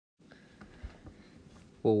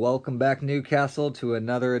Well, welcome back, Newcastle, to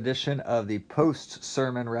another edition of the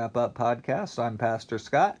Post-Sermon Wrap-Up Podcast. I'm Pastor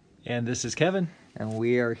Scott. And this is Kevin. And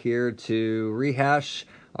we are here to rehash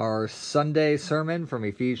our Sunday sermon from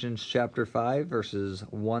Ephesians chapter 5, verses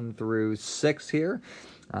 1 through 6 here,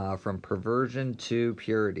 from perversion to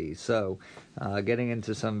purity. So, getting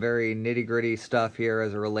into some very nitty-gritty stuff here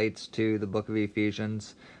as it relates to the book of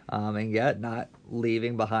Ephesians, and yet not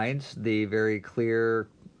leaving behind the very clear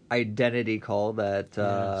identity call that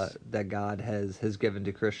that God has given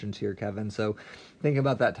to Christians here, Kevin. So thinking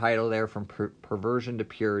about that title there, from perversion to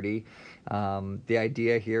purity, the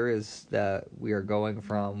idea here is that we are going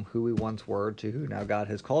from who we once were to who now God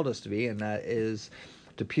has called us to be, and that is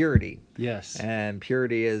to purity. Yes. And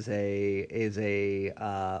purity is a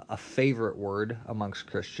favorite word amongst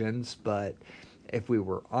Christians, but if we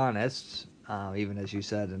were honest, even as you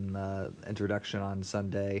said in the introduction on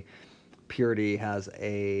Sunday, purity has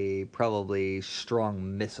a probably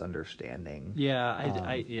strong misunderstanding.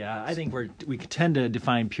 I think we tend to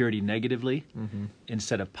define purity negatively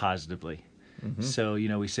instead of positively. So,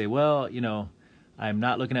 we say, well, I'm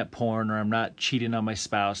not looking at porn, or I'm not cheating on my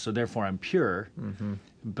spouse, so therefore I'm pure.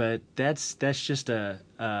 But that's just a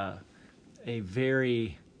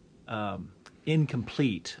very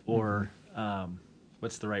incomplete, or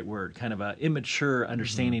what's the right word? Kind of a immature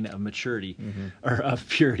understanding of maturity, or of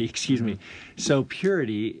purity, excuse me. So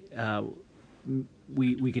purity,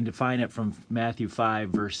 we can define it from Matthew 5,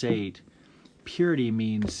 verse 8. Purity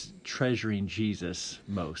means treasuring Jesus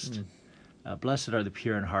most. Blessed are the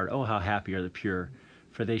pure in heart. Oh, how happy are the pure,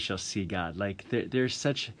 for they shall see God. Like there's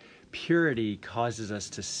such purity causes us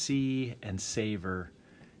to see and savor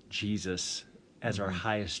Jesus as our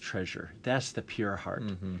highest treasure. That's the pure heart.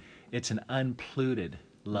 It's an unpolluted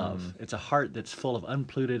love. It's a heart that's full of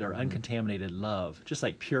unpolluted or uncontaminated love, just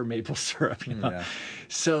like pure maple syrup. Yeah.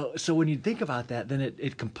 So when you think about that, then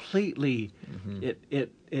it completely,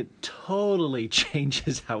 it totally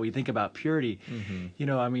changes how we think about purity.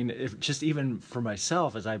 If just even for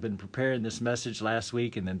myself, as I've been preparing this message last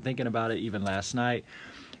week and then thinking about it even last night,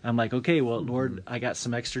 I'm like, okay, well, Lord, I got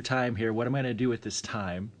some extra time here. What am I going to do with this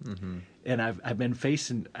time? And I've been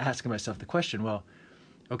asking myself the question, well,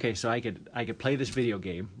 okay, so I could play this video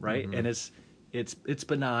game, right? And it's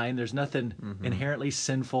benign. There's nothing inherently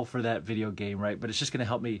sinful for that video game, right? But it's just going to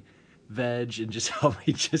help me veg and just help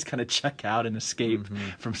me just kind of check out and escape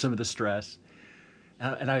from some of the stress.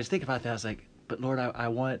 And I was thinking about that. I was like, but Lord, I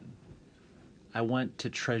want to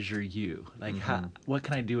treasure you. Like, what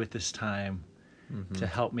can I do with this time to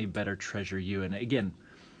help me better treasure you? And again,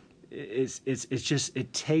 it's just,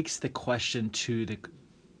 it takes the question to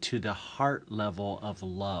the heart level of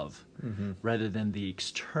love, rather than the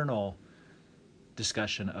external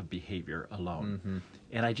discussion of behavior alone.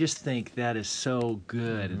 And I just think that is so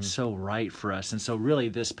good and so right for us. And so really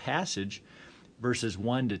this passage, verses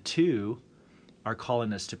 1 to 2, are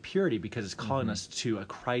calling us to purity, because it's calling us to a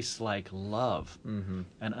Christ-like love,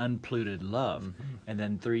 an unpolluted love. And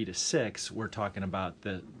then 3 to 6, we're talking about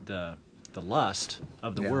the lust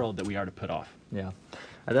of the world that we are to put off. Yeah,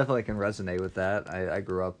 I definitely can resonate with that. I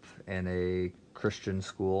grew up in a Christian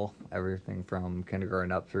school, everything from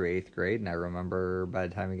kindergarten up through 8th grade, and I remember by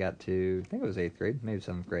the time we got to, I think it was 8th grade, maybe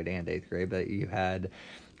 7th grade and 8th grade, but you had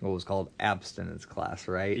what was called abstinence class,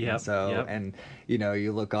 right? And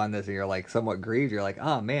you look on this and you're like somewhat grieved. You're like,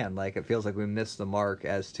 oh man, like it feels like we missed the mark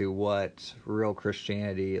as to what real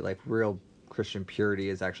Christianity, like real Christian purity,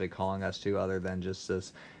 is actually calling us to, other than just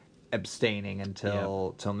this abstaining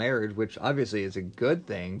until marriage, which obviously is a good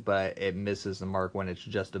thing, but it misses the mark when it's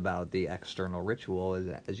just about the external ritual.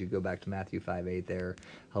 As you go back to Matthew 5:8, there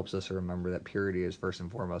helps us to remember that purity is first and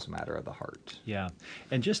foremost a matter of the heart. Yeah,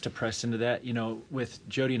 and just to press into that, with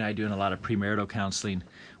Jody and I doing a lot of premarital counseling,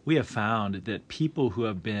 we have found that people who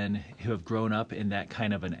have grown up in that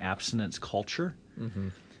kind of an abstinence culture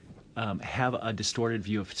have a distorted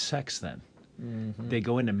view of sex then. They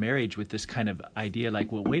go into marriage with this kind of idea,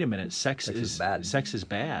 like, well, wait a minute, sex is bad. Sex is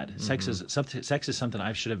bad. Sex is something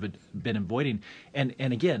I should have been avoiding. And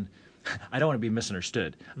again, I don't want to be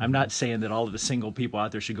misunderstood. I'm not saying that all of the single people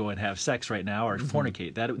out there should go and have sex right now or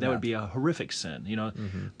fornicate. That would be a horrific sin,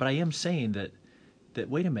 But I am saying that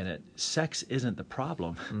wait a minute, sex isn't the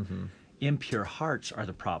problem. Impure hearts are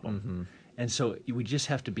the problem. And so we just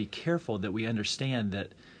have to be careful that we understand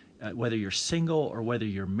that whether you're single or whether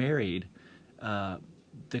you're married,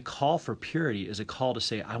 the call for purity is a call to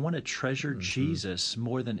say, I want to treasure Jesus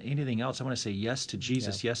more than anything else. I want to say yes to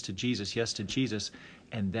Jesus, yes to Jesus, yes to Jesus,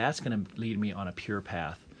 and that's going to lead me on a pure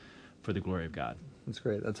path for the glory of God. That's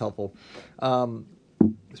great. That's helpful.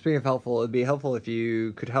 Speaking of helpful, it'd be helpful if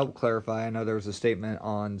you could help clarify. I know there was a statement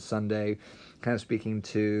on Sunday kind of speaking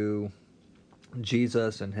to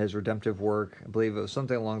Jesus and his redemptive work. I believe it was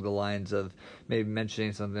something along the lines of maybe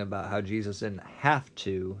mentioning something about how Jesus didn't have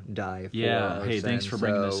to die for our Hey, sins. thanks for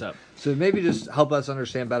bringing this up. So maybe just help us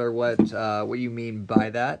understand better what you mean by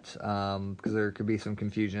that, because there could be some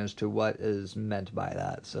confusion as to what is meant by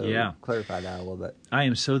that. So clarify that a little bit. I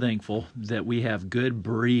am so thankful that we have good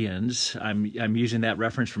Bereans. I'm using that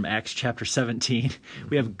reference from Acts chapter 17.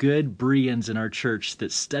 We have good Bereans in our church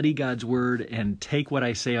that study God's Word and take what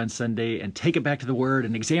I say on Sunday and take it back to the Word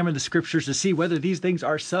and examine the Scriptures to see whether these things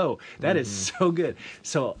are so. That is so good.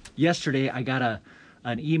 So yesterday I got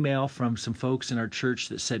an email from some folks in our church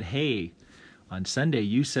that said, hey, on Sunday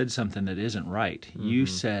you said something that isn't right. You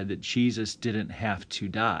said that Jesus didn't have to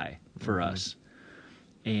die for us.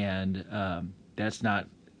 And that's not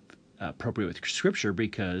appropriate with Scripture,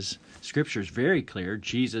 because Scripture is very clear.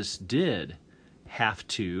 Jesus did have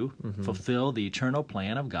to fulfill the eternal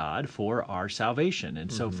plan of God for our salvation.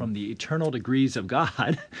 And so from the eternal degrees of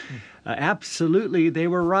God, absolutely they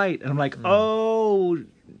were right. And I'm like, oh,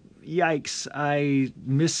 yikes, I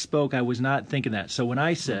misspoke. I was not thinking that. So when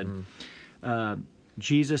I said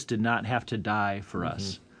Jesus did not have to die for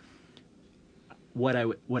us, what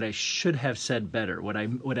I should have said better, what I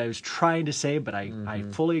was trying to say, but I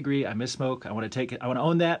fully agree. I misspoke. I want to take it. I want to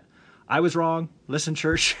own that. I was wrong. Listen,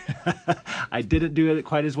 church, I didn't do it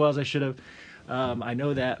quite as well as I should have. I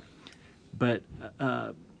know that, but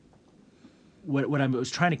what I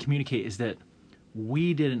was trying to communicate is that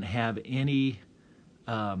we didn't have any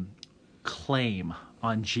claim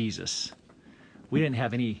on Jesus. We didn't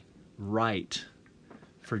have any right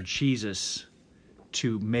for Jesus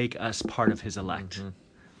to make us part of his elect.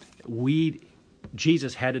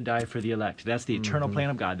 Jesus had to die for the elect. That's the eternal plan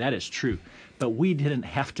of God. That is true. But we didn't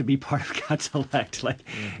have to be part of God's elect.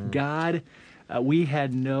 God, we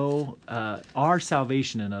had no, our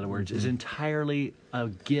salvation, in other words, is entirely a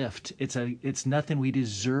gift. It's nothing we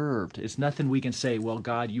deserved. It's nothing we can say, well,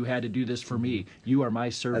 God, you had to do this for me. You are my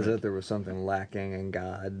servant. As if there was something lacking in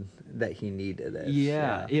God that he needed it.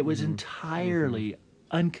 Yeah, it was entirely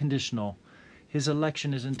unconditional. His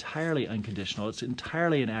election is entirely unconditional. It's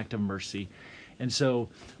entirely an act of mercy. And so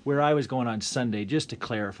where I was going on Sunday, just to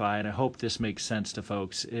clarify, and I hope this makes sense to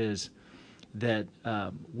folks, is that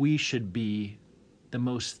we should be the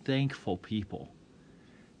most thankful people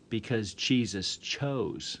because Jesus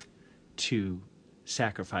chose to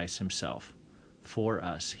sacrifice himself for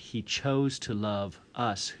us. He chose to love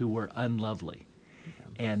us who were unlovely.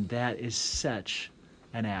 And that is such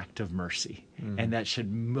an act of mercy. And that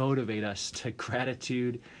should motivate us to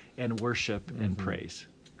gratitude and worship and praise.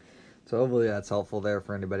 So hopefully that's helpful there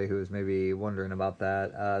for anybody who is maybe wondering about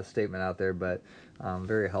that statement out there, but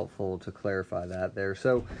very helpful to clarify that there.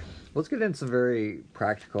 So let's get into some very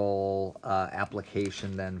practical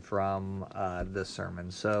application then from this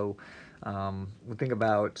sermon. So we think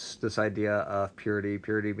about this idea of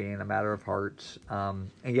purity being a matter of heart,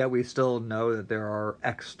 and yet we still know that there are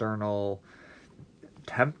external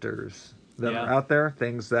tempters that are out there,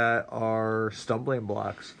 things that are stumbling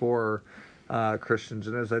blocks for Christians.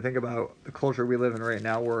 And as I think about the culture we live in right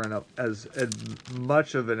now, we're in as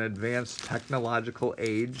much of an advanced technological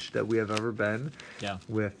age that we have ever been.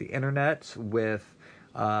 With the internet, with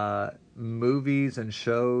movies and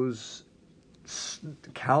shows,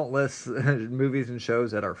 countless movies and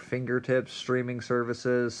shows at our fingertips, streaming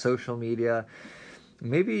services, social media.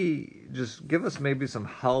 Maybe just give us maybe some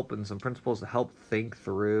help and some principles to help think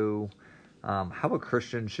through how a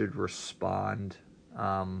Christian should respond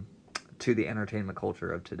to the entertainment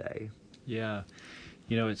culture of today. Yeah.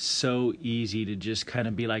 It's so easy to just kind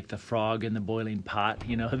of be like the frog in the boiling pot,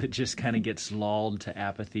 that just kind of gets lulled to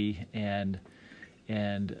apathy and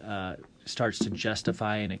starts to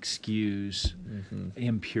justify and excuse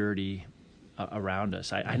impurity around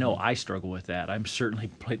us. I know I struggle with that. I'm certainly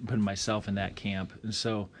putting myself in that camp. And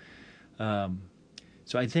so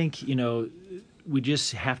I think, we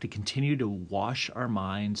just have to continue to wash our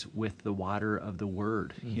minds with the water of the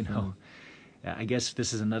Word, I guess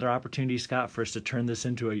this is another opportunity, Scott, for us to turn this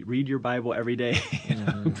into a read your Bible every day.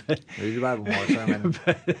 Read your Bible more, sermon.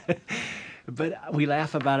 But we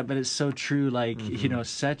laugh about it, but it's so true.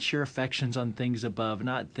 Set your affections on things above,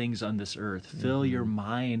 not things on this earth. Fill your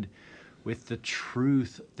mind with the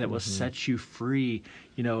truth that will set you free.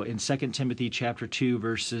 In 2 Timothy chapter 2,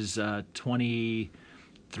 verses 22,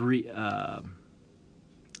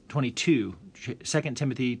 2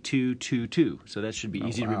 Timothy 2:22. So that should be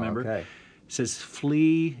easy to remember. Okay. It says,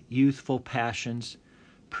 flee youthful passions,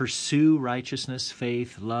 pursue righteousness,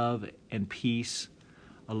 faith, love, and peace,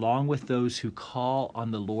 along with those who call on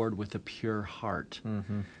the Lord with a pure heart.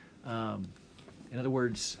 In other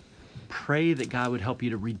words, pray that God would help you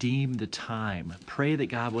to redeem the time. Pray that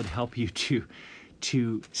God would help you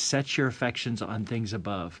to set your affections on things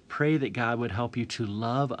above. Pray that God would help you to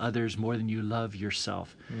love others more than you love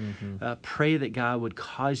yourself. Pray that God would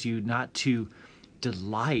cause you not to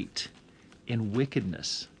delight in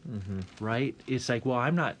wickedness. Right? It's like, well,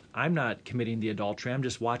 I'm not committing the adultery. I'm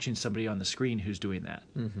just watching somebody on the screen who's doing that.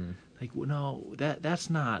 Like, well, no, that's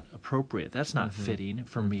not appropriate. That's not fitting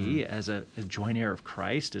for me as a joint heir of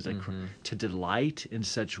Christ, to delight in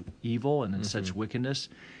such evil and in such wickedness.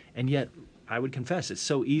 And yet, I would confess, it's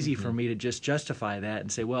so easy for me to just justify that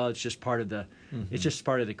and say, well, it's just part of the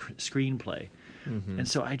screenplay. And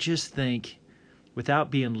so I just think, without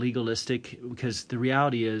being legalistic, because the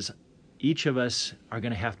reality is, each of us are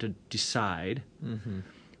going to have to decide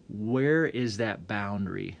where is that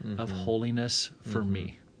boundary of holiness for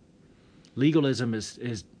me. Legalism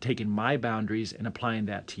is taking my boundaries and applying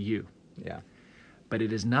that to you. Yeah. But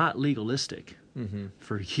it is not legalistic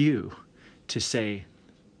for you to say,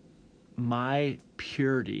 my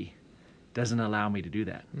purity doesn't allow me to do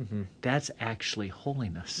that. That's actually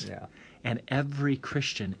holiness. Yeah. And every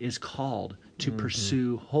Christian is called to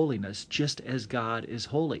pursue holiness just as God is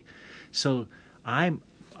holy. So I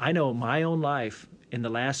know my own life in the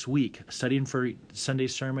last week, studying for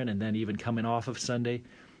Sunday's sermon and then even coming off of Sunday,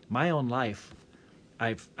 my own life,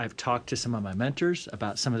 I've talked to some of my mentors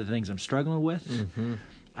about some of the things I'm struggling with.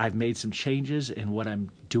 I've made some changes in what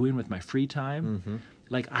I'm doing with my free time.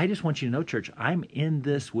 Like, I just want you to know, church, I'm in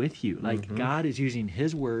this with you. Like, God is using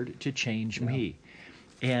His word to change me.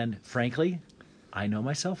 And frankly, I know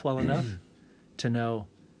myself well enough to know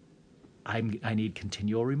I need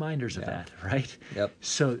continual reminders of that, right? Yep.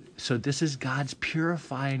 So this is God's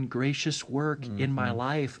purifying, gracious work in my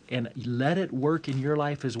life, and let it work in your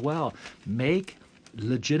life as well. Make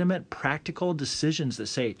legitimate, practical decisions that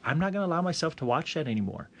say, I'm not going to allow myself to watch that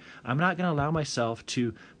anymore. I'm not going to allow myself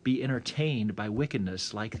to be entertained by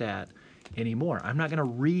wickedness like that anymore. I'm not going to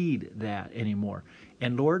read that anymore.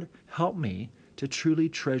 And Lord, help me to truly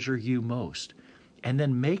treasure you most. And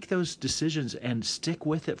then make those decisions and stick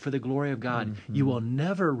with it for the glory of God. You will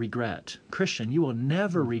never regret, Christian, you will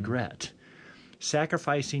never regret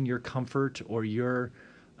sacrificing your comfort or your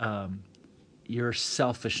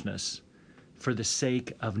selfishness for the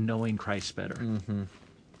sake of knowing Christ better.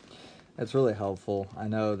 That's really helpful. I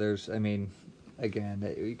know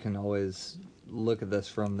again, you can always look at this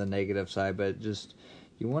from the negative side, but just,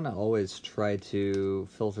 you want to always try to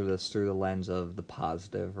filter this through the lens of the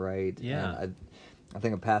positive, right? Yeah. And I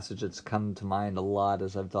think a passage that's come to mind a lot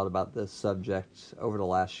as I've thought about this subject over the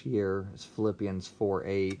last year is Philippians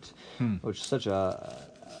 4:8, which is such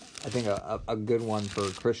I think a good one for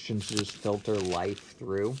Christians to just filter life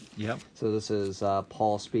through. Yep. So this is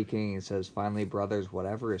Paul speaking. He says, finally, brothers,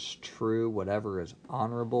 whatever is true, whatever is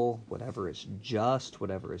honorable, whatever is just,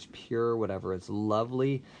 whatever is pure, whatever is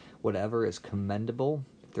lovely, whatever is commendable,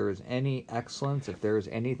 if there is any excellence, if there is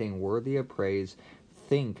anything worthy of praise,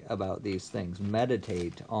 think about these things.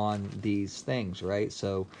 Meditate on these things, right?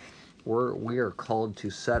 So we are called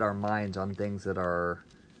to set our minds on things that are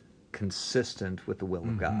consistent with the will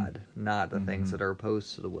of God, not the things that are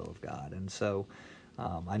opposed to the will of God. And so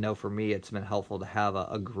I know for me it's been helpful to have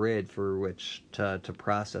a grid for which to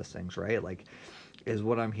process things, right? Like, is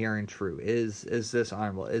what I'm hearing true? Is this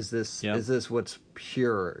honorable? Is this what's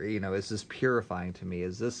pure? Is this purifying to me?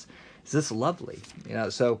 Is this lovely?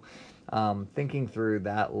 So thinking through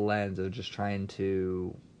that lens of just trying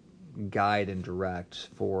to guide and direct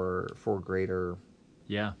for greater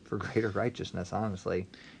righteousness, honestly.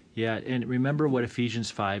 Yeah, and remember what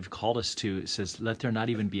Ephesians 5 called us to. It says, let there not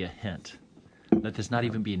even be a hint. Let this not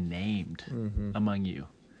even be named among you.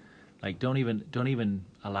 Like, don't even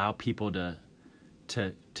allow people to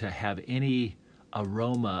have any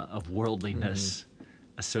aroma of worldliness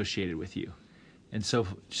associated with you. And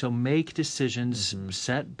so make decisions,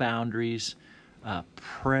 set boundaries,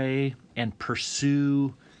 pray, and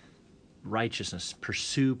pursue righteousness,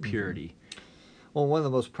 pursue purity. Well, one of the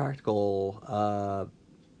most practical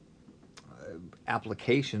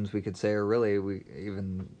applications, we could say, or really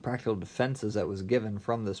even practical defenses that was given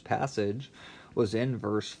from this passage was in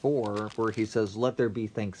verse 4, where he says, let there be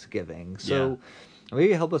thanksgiving. So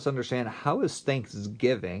maybe help us understand, how is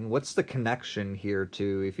thanksgiving, what's the connection here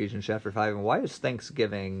to Ephesians chapter 5, and why is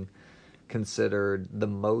thanksgiving considered the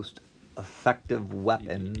most effective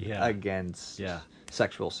weapon against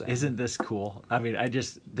sexual sin? Isn't this cool? I mean,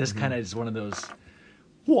 this kind of is one of those,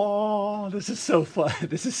 whoa, this is so fun.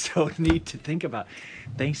 This is so neat to think about.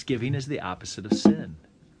 Thanksgiving is the opposite of sin.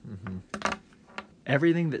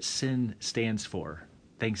 everything that sin stands for,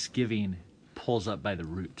 thanksgiving pulls up by the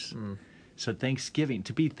roots. So thanksgiving,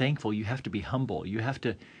 to be thankful, you have to be humble. You have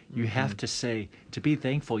to say, to be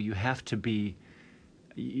thankful, you have to be,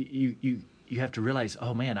 you have to realize,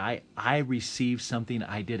 oh man, I received something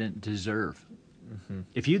I didn't deserve.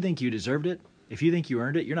 If you think you deserved it, if you think you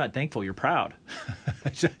earned it, you're not thankful, you're proud.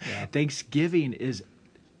 Thanksgiving is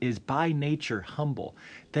by nature humble.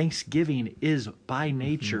 Thanksgiving is by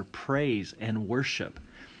nature praise and worship.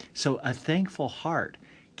 So a thankful heart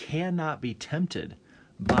cannot be tempted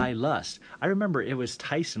by lust. I remember it was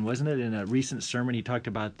Tyson, wasn't it, in a recent sermon, he talked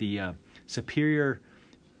about the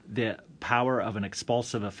power of an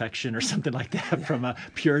expulsive affection or something like that from a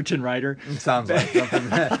Puritan writer. It sounds like something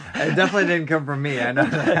that it definitely didn't come from me. I know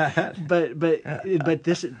that. But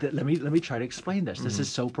this, let me try to explain this. This is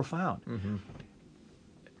so profound.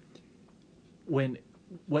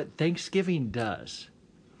 What Thanksgiving does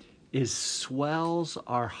is swells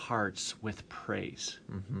our hearts with praise.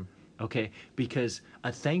 Okay, because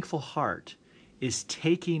a thankful heart is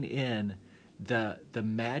taking in the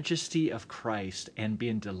majesty of Christ and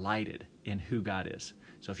being delighted in who God is.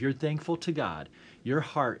 So if you're thankful to God, your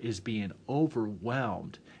heart is being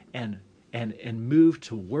overwhelmed and moved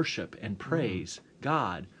to worship and praise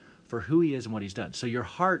God for who he is and what he's done. So your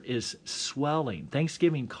heart is swelling.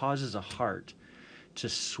 Thanksgiving causes a heart to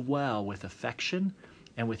swell with affection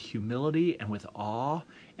and with humility and with awe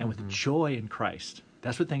and with joy in Christ.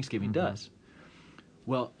 That's what Thanksgiving does.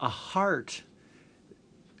 Well, a heart,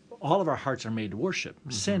 all of our hearts are made to worship.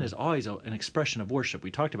 Sin is always an expression of worship. We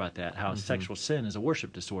talked about that, how sexual sin is a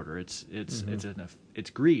worship disorder. It's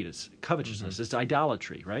greed, it's covetousness, it's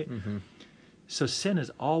idolatry, right? So sin is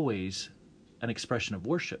always an expression of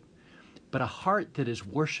worship. But a heart that is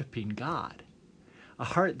worshiping God, a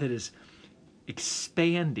heart that is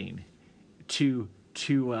expanding to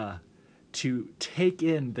take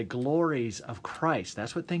in the glories of Christ.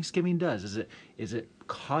 That's what Thanksgiving does. Is it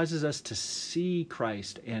causes us to see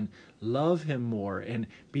Christ and love him more and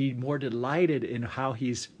be more delighted in how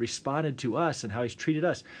he's responded to us and how he's treated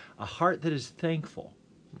us. A heart that is thankful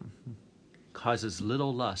causes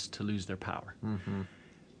little lust to lose their power.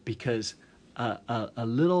 Because a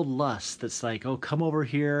little lust that's like, oh, come over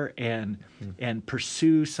here and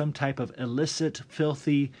pursue some type of illicit,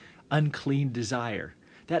 filthy, unclean desire,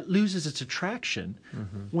 that loses its attraction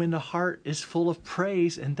when the heart is full of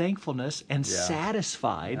praise and thankfulness and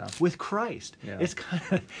satisfied with Christ.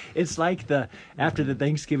 It's like after the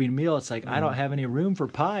Thanksgiving meal, it's like, I don't have any room for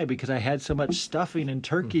pie because I had so much stuffing and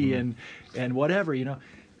turkey and whatever,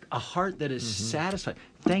 a heart that is satisfied.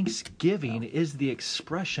 Thanksgiving is the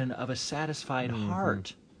expression of a satisfied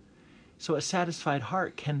heart. So a satisfied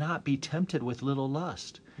heart cannot be tempted with little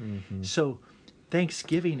lust. So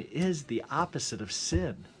Thanksgiving is the opposite of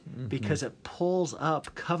sin because it pulls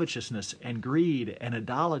up covetousness and greed and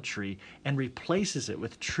idolatry and replaces it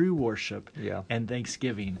with true worship and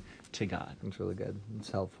thanksgiving to God. That's really good.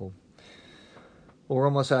 It's helpful. Well, we're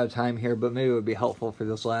almost out of time here, but maybe it would be helpful for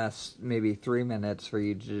this last maybe 3 minutes for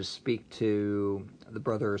you to just speak to the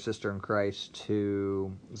brother or sister in Christ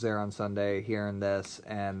who is there on Sunday hearing this,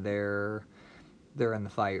 and they're in the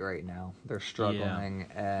fight right now. They're struggling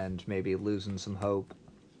and maybe losing some hope.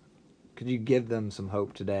 Could you give them some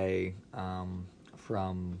hope today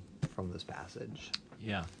from this passage?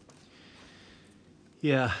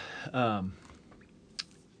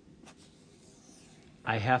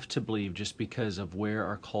 I have to believe, just because of where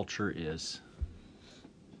our culture is,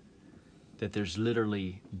 that there's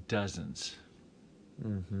literally dozens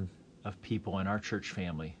of people in our church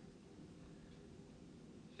family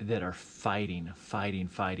that are fighting,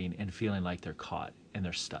 and feeling like they're caught and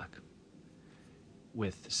they're stuck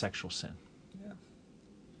with sexual sin.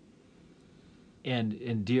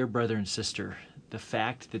 And dear brother and sister, the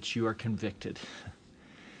fact that you are convicted,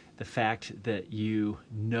 the fact that you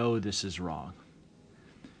know this is wrong,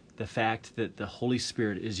 the fact that the Holy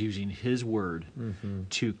Spirit is using his word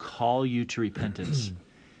to call you to repentance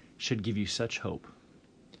should give you such hope,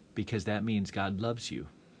 because that means God loves you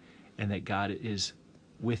and that God is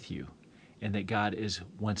with you and that God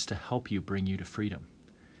wants to help you, bring you to freedom.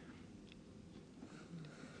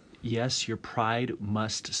 Yes, your pride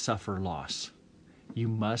must suffer loss. You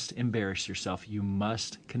must embarrass yourself. You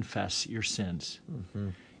must confess your sins.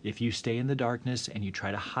 If you stay in the darkness and you try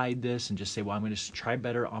to hide this and just say, well, I'm going to try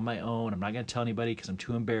better on my own, I'm not going to tell anybody because I'm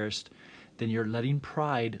too embarrassed, then you're letting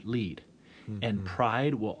pride lead. And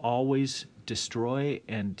pride will always destroy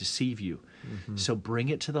and deceive you. So bring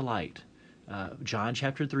it to the light. John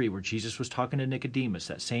chapter 3, where Jesus was talking to Nicodemus,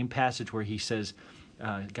 that same passage where he says,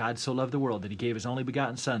 God so loved the world that he gave his only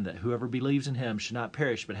begotten Son, that whoever believes in him should not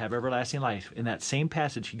perish but have everlasting life. In that same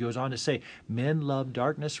passage, he goes on to say, men love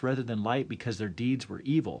darkness rather than light because their deeds were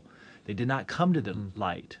evil. They did not come to the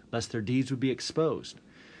light, lest their deeds would be exposed.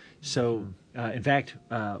 So, in fact,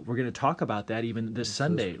 we're going to talk about that even this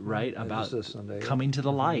Sunday, right? About coming to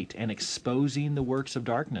the light and exposing the works of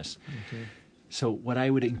darkness. So what I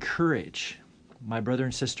would encourage my brother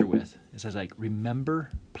and sister with is, I was like, remember,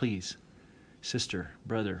 please, sister,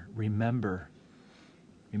 brother, remember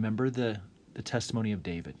the testimony of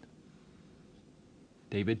David.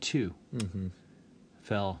 David, too,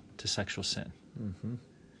 fell to sexual sin.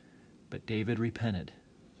 But David repented.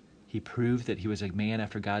 He proved that he was a man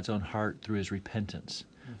after God's own heart through his repentance.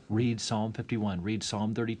 Read Psalm 51, read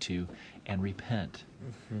Psalm 32, and repent.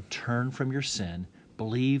 Turn from your sin.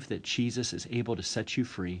 Believe that Jesus is able to set you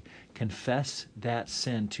free. Confess that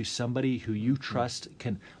sin to somebody who you trust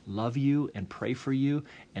can love you and pray for you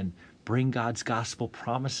and bring God's gospel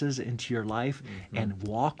promises into your life and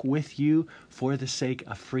walk with you for the sake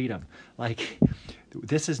of freedom. Like,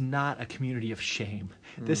 this is not a community of shame.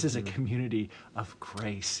 This is a community of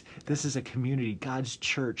grace. This is a community, God's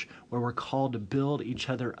church, where we're called to build each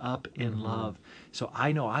other up in love. So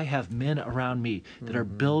I know I have men around me that are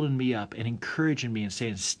building me up and encouraging me and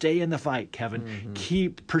saying, stay in the fight, Kevin.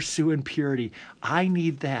 Keep pursuing purity. I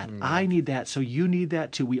need that. I need that. So you need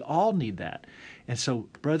that too. We all need that. And so,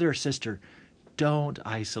 brother or sister, don't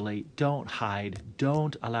isolate. Don't hide.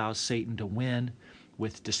 Don't allow Satan to win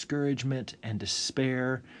with discouragement and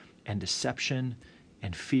despair and deception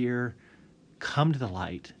and fear. Come to the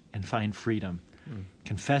light and find freedom.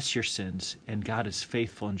 Confess your sins, and God is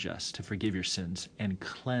faithful and just to forgive your sins and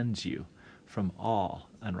cleanse you from all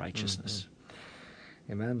unrighteousness.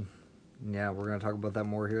 Amen. Yeah, we're going to talk about that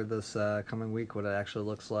more here this coming week, what it actually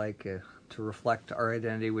looks like to reflect our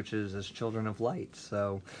identity, which is as children of light.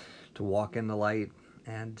 So to walk in the light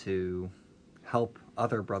and to help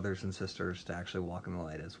other brothers and sisters to actually walk in the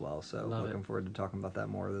light as well. So looking forward to talking about that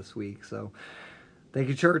more this week. So thank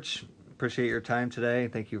you, church. Appreciate your time today.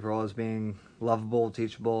 Thank you for always being lovable,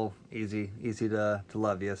 teachable, easy to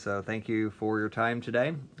love you. So thank you for your time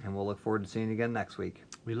today, and we'll look forward to seeing you again next week.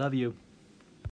 We love you.